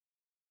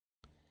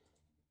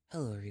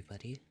Hello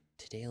everybody,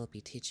 today I'll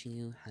be teaching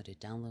you how to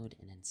download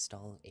and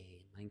install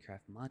a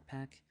Minecraft mod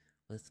pack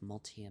with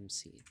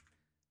MultiMC.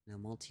 Now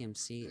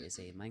MultiMC is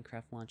a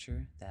Minecraft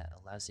launcher that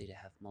allows you to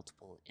have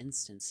multiple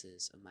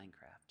instances of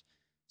Minecraft.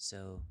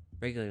 So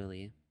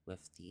regularly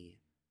with the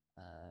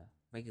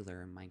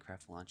regular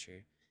Minecraft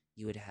launcher,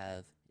 you would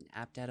have an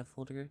app data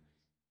folder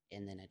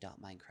and then a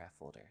 .minecraft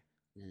folder.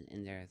 And then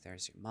in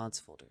there's your mods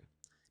folder.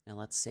 Now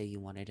let's say you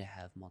wanted to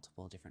have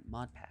multiple different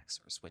mod packs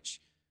or switch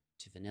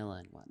to vanilla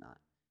and whatnot.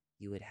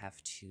 You would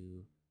have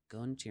to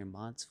go into your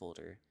mods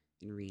folder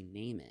and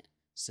rename it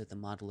so the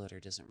mod loader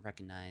doesn't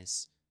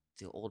recognize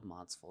the old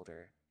mods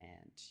folder,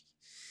 and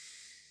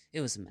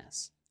it was a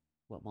mess.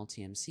 What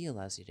MultiMC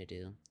allows you to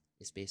do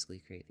is basically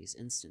create these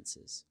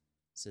instances.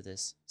 So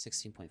this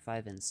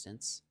 16.5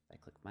 instance, if I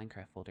click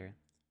Minecraft folder,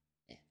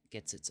 it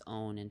gets its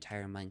own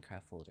entire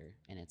Minecraft folder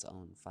and its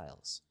own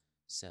files.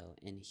 So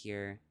in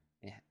here,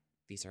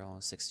 these are all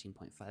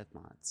 16.5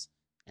 mods,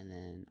 and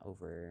then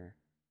over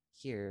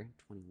here,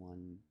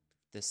 21,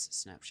 this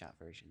snapshot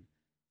version.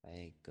 If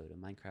I go to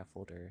Minecraft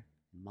folder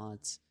and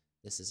mods,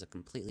 this is a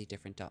completely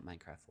different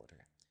 .minecraft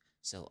folder.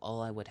 So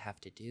all I would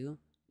have to do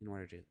in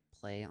order to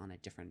play on a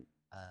different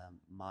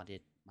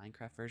modded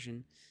Minecraft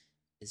version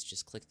is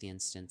just click the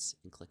instance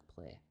and click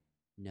play.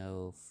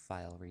 No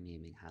file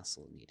renaming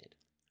hassle needed.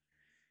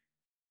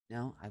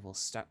 Now I will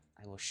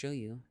show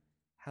you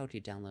how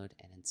to download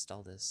and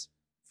install this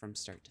from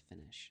start to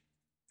finish.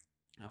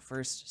 Now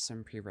first,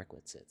 some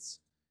prerequisites.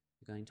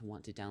 You're going to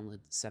want to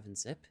download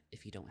 7-zip.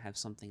 If you don't have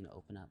something to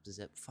open up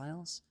zip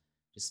files,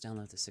 just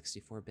download the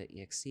 64-bit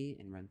exe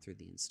and run through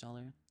the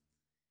installer.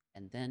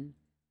 And then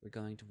we're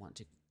going to want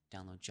to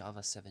download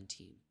Java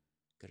 17.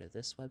 Go to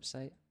this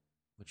website,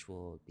 which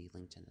will be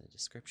linked in the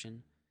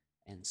description,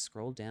 and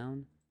scroll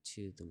down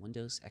to the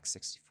Windows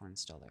x64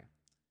 installer.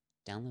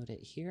 Download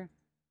it here,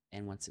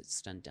 and once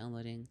it's done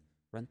downloading,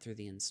 run through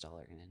the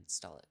installer and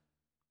install it.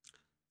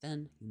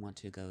 Then you want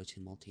to go to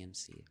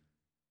MultiMC.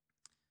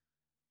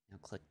 Now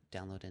click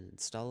download and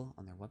install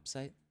on their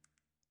website.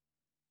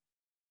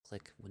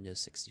 Click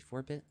Windows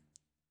 64-bit,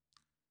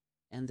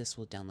 and this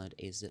will download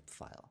a zip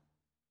file.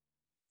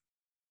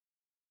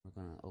 We're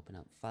going to open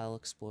up File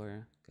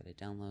Explorer, go to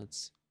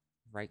Downloads,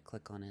 right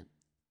click on it,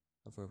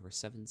 hover over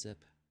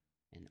 7-zip,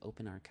 and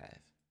open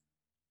Archive.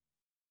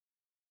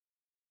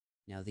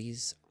 Now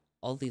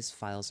all these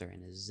files are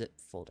in a zip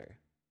folder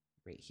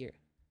right here,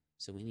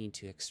 so we need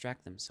to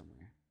extract them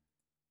somewhere.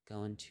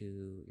 Go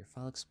into your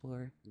File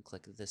Explorer and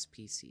click this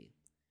PC.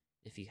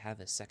 If you have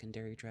a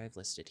secondary drive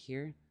listed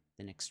here,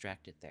 then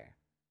extract it there.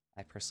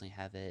 I personally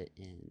have it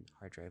in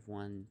hard drive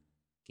 1,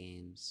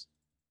 games,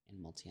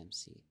 and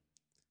MultiMC.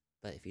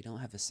 But if you don't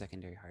have a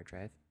secondary hard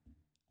drive,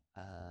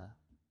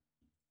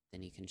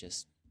 then you can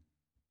just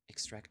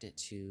extract it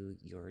to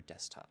your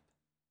desktop.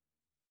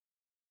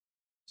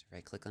 So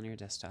right click on your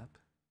desktop,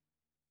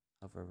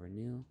 hover over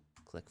New,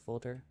 click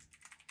Folder,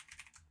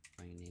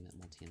 going to name it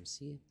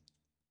MultiMC.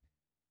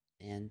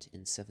 And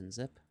in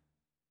 7-zip,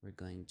 we're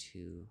going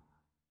to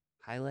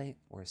highlight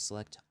or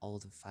select all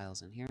the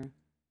files in here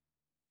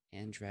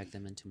and drag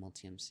them into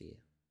MultiMC.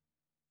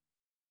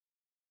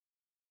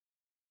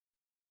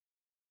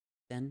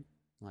 Then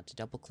you want to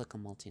double click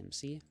on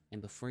MultiMC,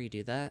 and before you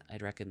do that,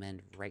 I'd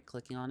recommend right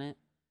clicking on it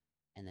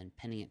and then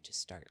pinning it to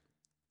start.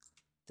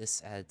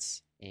 This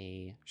adds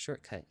a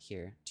shortcut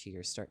here to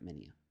your start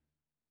menu,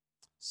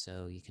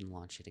 so you can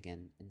launch it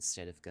again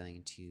instead of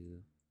going to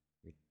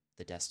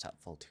the desktop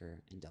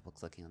folder and double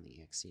clicking on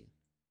the exe.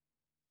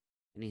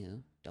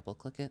 Anywho, double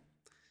click it,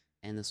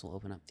 and this will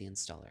open up the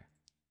installer.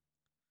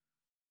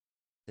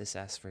 This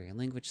asks for your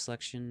language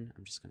selection.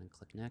 I'm just going to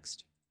click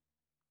next.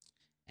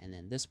 And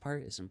then this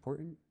part is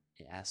important.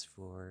 It asks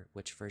for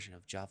which version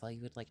of Java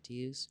you would like to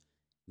use.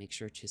 Make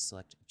sure to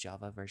select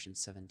Java version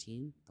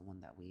 17, the one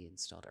that we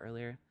installed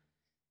earlier.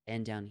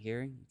 And down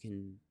here, you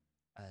can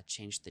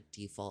change the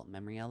default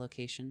memory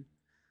allocation.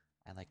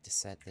 I like to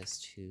set this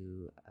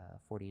to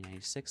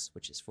 4096,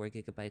 which is 4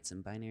 gigabytes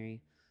in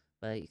binary,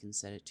 but you can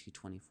set it to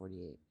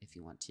 2048 if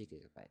you want 2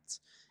 gigabytes.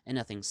 And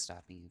nothing's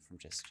stopping you from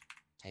just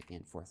typing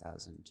in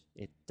 4000.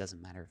 It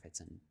doesn't matter if it's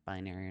in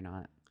binary or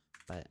not,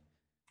 but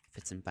if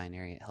it's in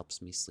binary, it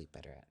helps me sleep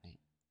better at night.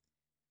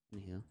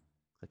 Anywho,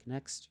 click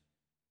Next,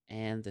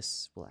 and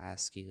this will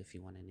ask you if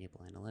you want to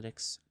enable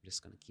analytics. I'm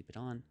just going to keep it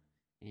on,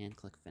 and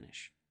click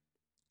Finish.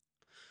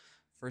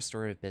 First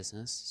order of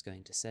business is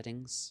going to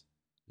Settings,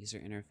 User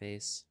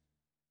Interface,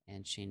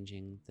 and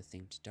changing the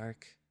theme to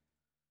dark.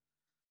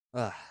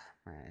 Ugh,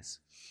 my eyes.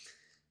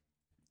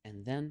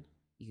 And then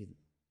you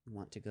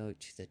want to go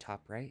to the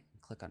top right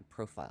and click on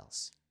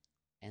Profiles,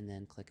 and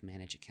then click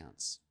Manage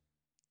Accounts.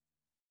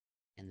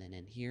 And then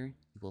in here,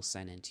 you will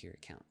sign into your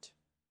account.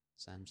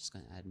 So I'm just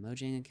going to add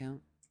Mojang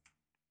account.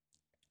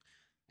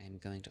 I'm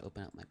going to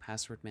open up my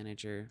password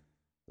manager,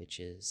 which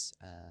is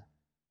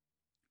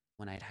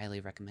one I'd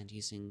highly recommend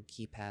using.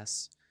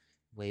 KeePass,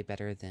 way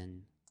better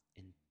than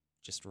in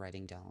just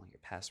writing down all your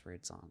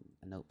passwords on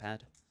a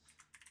notepad.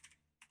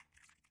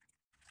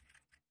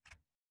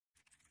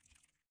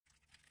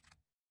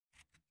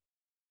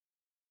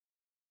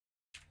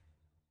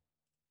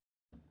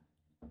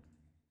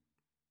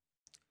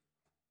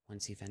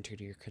 Once you've entered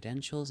your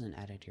credentials and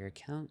added your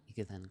account, you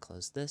can then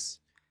close this,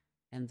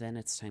 and then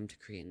it's time to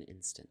create an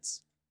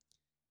instance.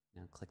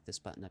 Now click this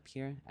button up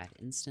here, Add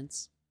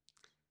Instance,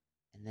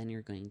 and then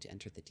you're going to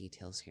enter the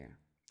details here.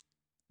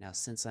 Now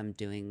since I'm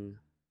doing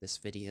this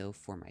video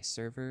for my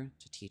server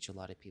to teach a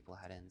lot of people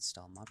how to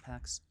install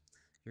Modpacks,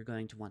 you're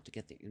going to want to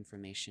get the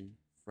information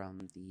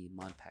from the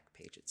Modpack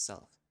page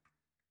itself.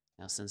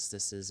 Now since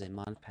this is a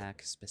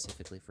Modpack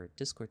specifically for a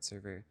Discord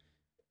server,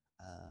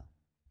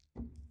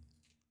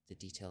 the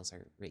details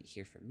are right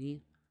here for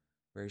me,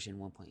 version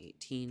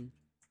 1.18,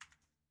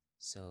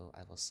 so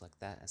I will select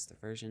that as the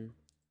version.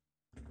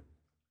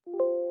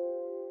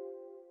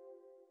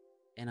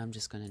 And I'm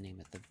just going to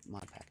name it the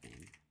Modpack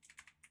name.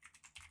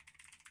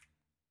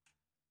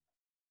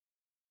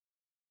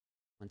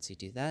 Once you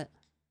do that,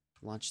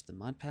 launch the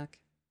Modpack,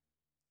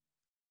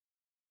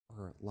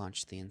 or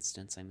launch the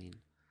instance, I mean,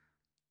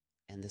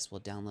 and this will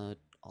download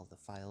all the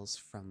files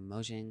from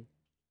Mojang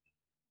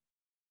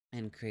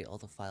and create all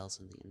the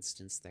files in the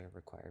instance that are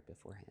required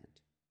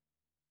beforehand.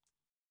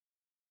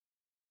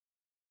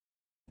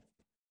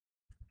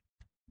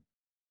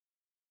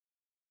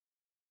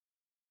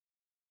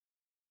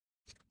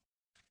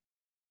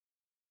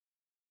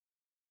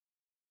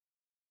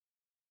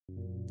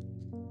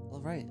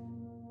 Alright,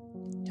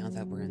 now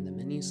that we're in the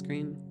menu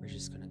screen, we're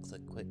just going to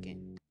click Quit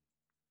Game.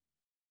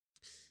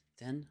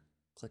 Then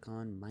click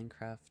on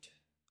Minecraft,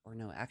 or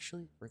no,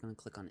 actually, we're going to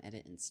click on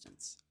Edit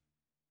Instance.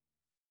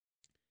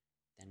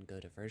 Then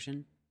go to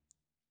Version,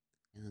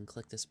 and then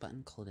click this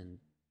button called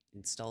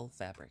Install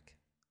Fabric.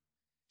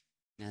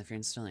 Now if you're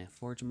installing a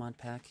Forge mod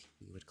pack,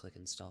 you would click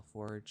Install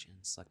Forge and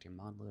select your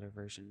mod loader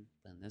version,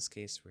 but in this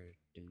case we're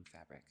doing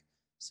Fabric.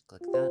 So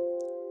click that,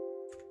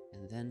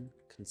 and then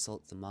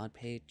consult the mod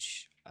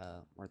page,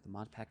 or the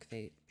Modpack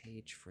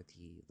page for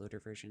the loader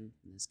version.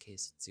 In this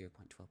case it's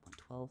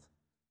 0.12.12,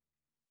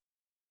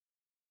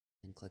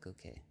 and click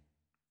OK.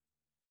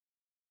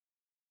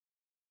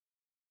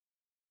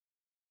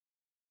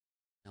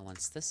 Now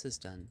once this is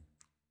done,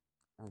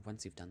 or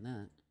once you've done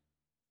that,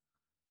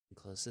 you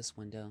close this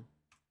window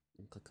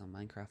and click on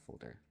Minecraft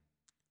folder,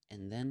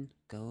 and then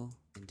go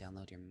and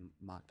download your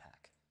mod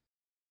pack.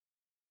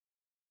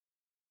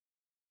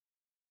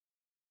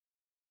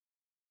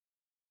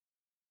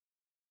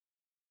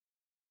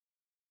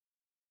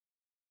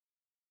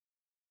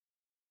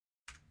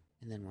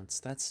 And then once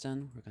that's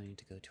done, we're going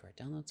to go to our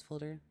downloads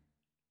folder,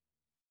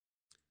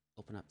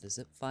 open up the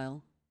zip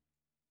file,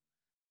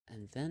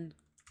 and then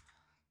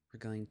we're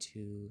going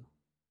to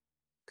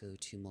go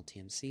to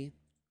MultiMC,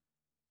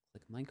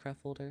 click Minecraft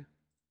folder,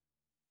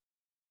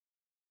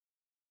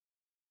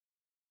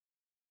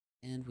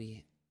 and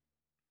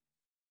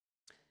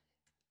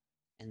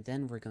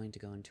then we're going to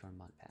go into our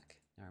mod pack.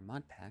 Now our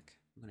mod pack,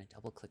 I'm going to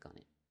double click on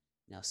it.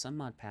 Now some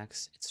mod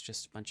packs, it's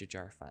just a bunch of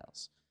jar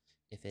files.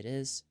 If it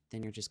is,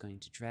 then you're just going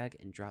to drag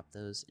and drop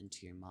those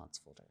into your mods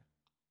folder.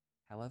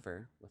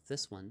 However, with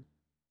this one,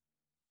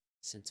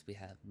 since we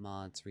have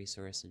mods,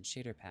 resource, and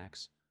shader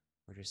packs,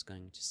 we're just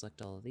going to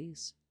select all of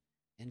these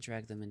and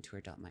drag them into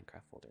our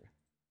 .minecraft folder.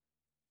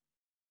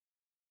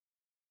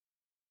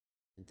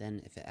 And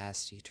then if it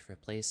asks you to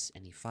replace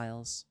any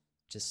files,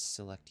 just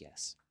select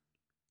yes.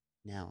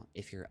 Now,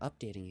 if you're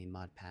updating a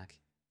mod pack,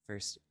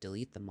 first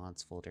delete the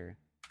mods folder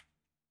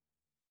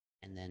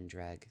and then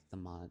drag the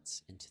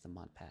mods into the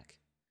mod pack.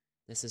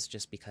 This is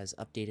just because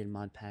updated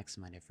mod packs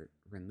might have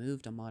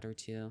removed a mod or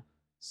two,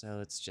 so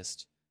it's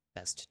just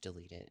best to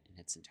delete it in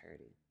its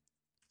entirety.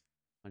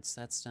 Once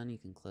that's done, you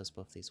can close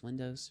both these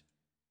windows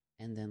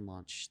and then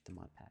launch the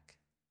mod pack.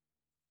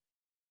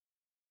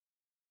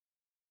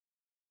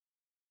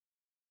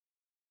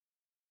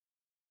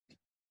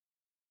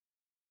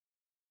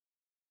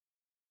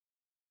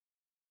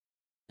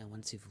 Now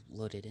once you've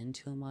loaded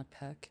into a mod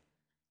pack,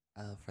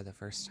 for the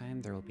first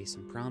time there will be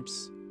some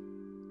prompts.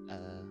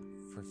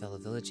 For fellow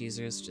village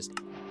users, just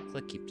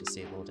click keep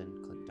disabled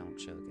and click don't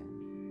show again.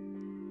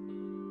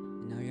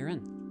 And now you're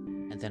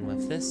in. And then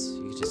with this,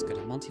 you just go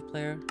to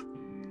multiplayer,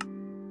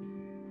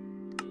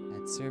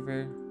 add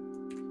server,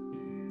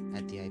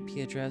 add the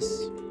IP address,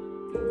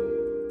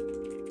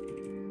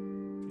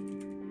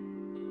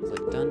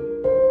 click done,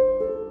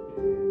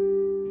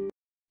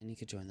 and you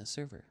could join the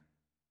server.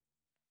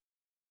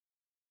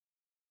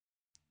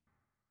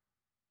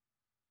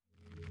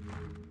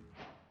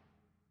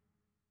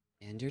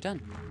 And you're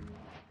done.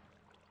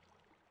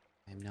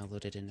 I'm now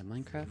loaded into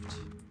Minecraft,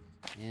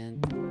 and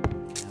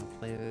now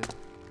play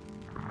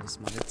this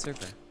modded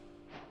server.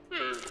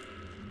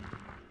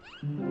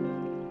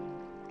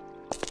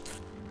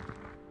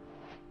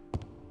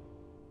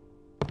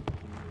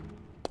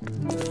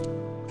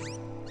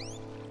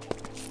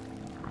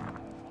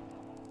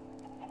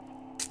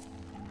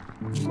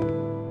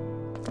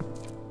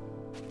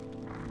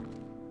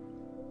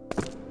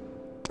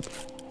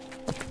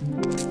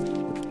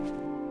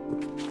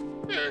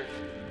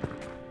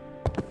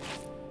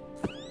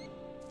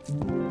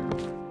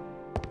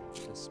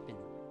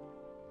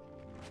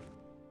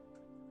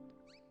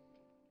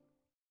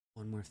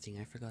 One more thing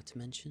I forgot to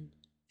mention.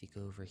 If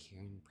you go over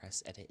here and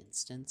press Edit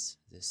Instance,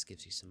 this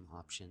gives you some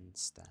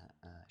options that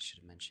I should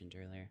have mentioned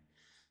earlier.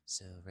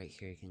 So right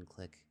here you can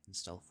click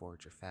Install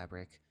Forge or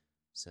Fabric.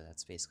 So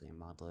that's basically a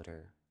mod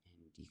loader,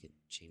 and you could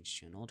change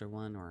to an older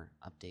one or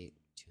update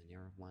to a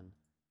newer one.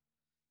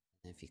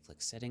 And if you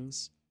click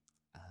Settings,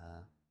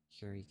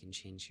 here you can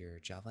change your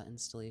Java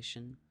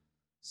installation.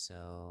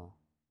 So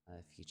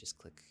if you just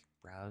click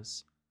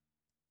Browse,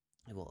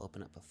 it will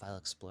open up a file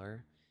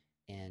explorer,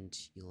 and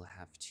you'll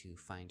have to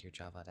find your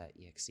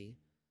java.exe.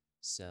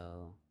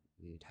 So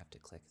you'd have to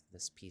click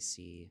this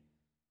PC,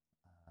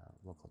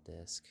 local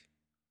disk,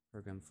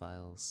 program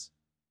files,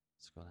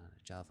 scroll down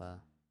to Java,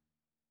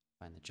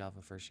 find the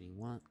Java version you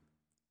want,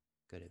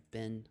 go to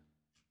bin,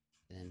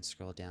 and then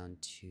scroll down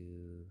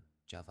to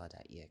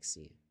java.exe.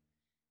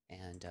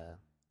 And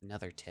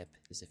another tip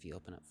is if you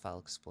open up File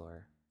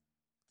Explorer,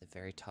 at the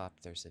very top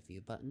there's a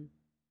View button,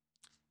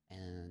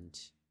 and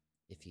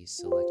if you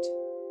select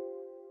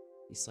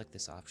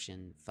this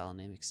option, File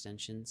Name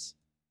Extensions,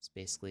 this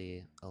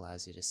basically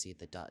allows you to see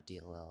the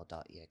 .dll,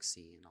 .exe,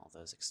 and all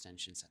those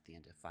extensions at the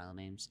end of file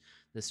names.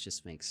 This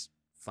just makes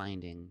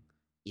finding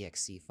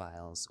exe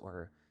files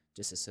or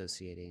just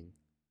associating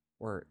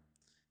or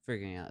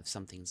figuring out if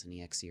something's an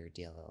exe or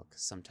DLL,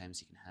 because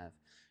sometimes you can have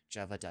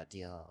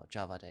java.dll,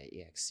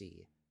 java.exe,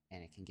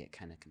 and it can get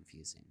kind of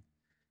confusing.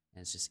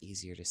 And it's just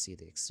easier to see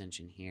the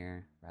extension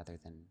here rather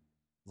than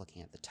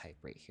looking at the type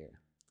right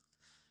here.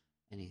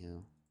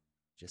 Anywho,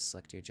 just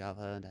select your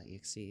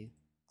java.exe,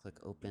 click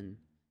Open,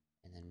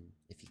 and then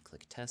if you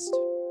click Test,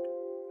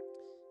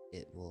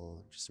 it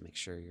will just make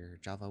sure your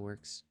Java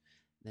works.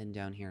 Then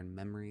down here in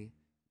memory,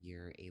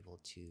 you're able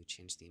to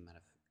change the amount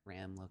of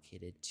RAM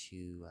located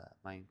to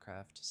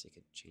Minecraft, so you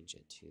could change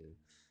it to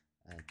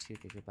 2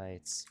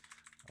 gigabytes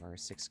or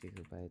 6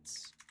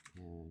 gigabytes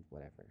and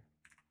whatever.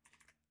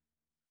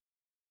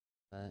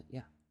 But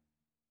yeah,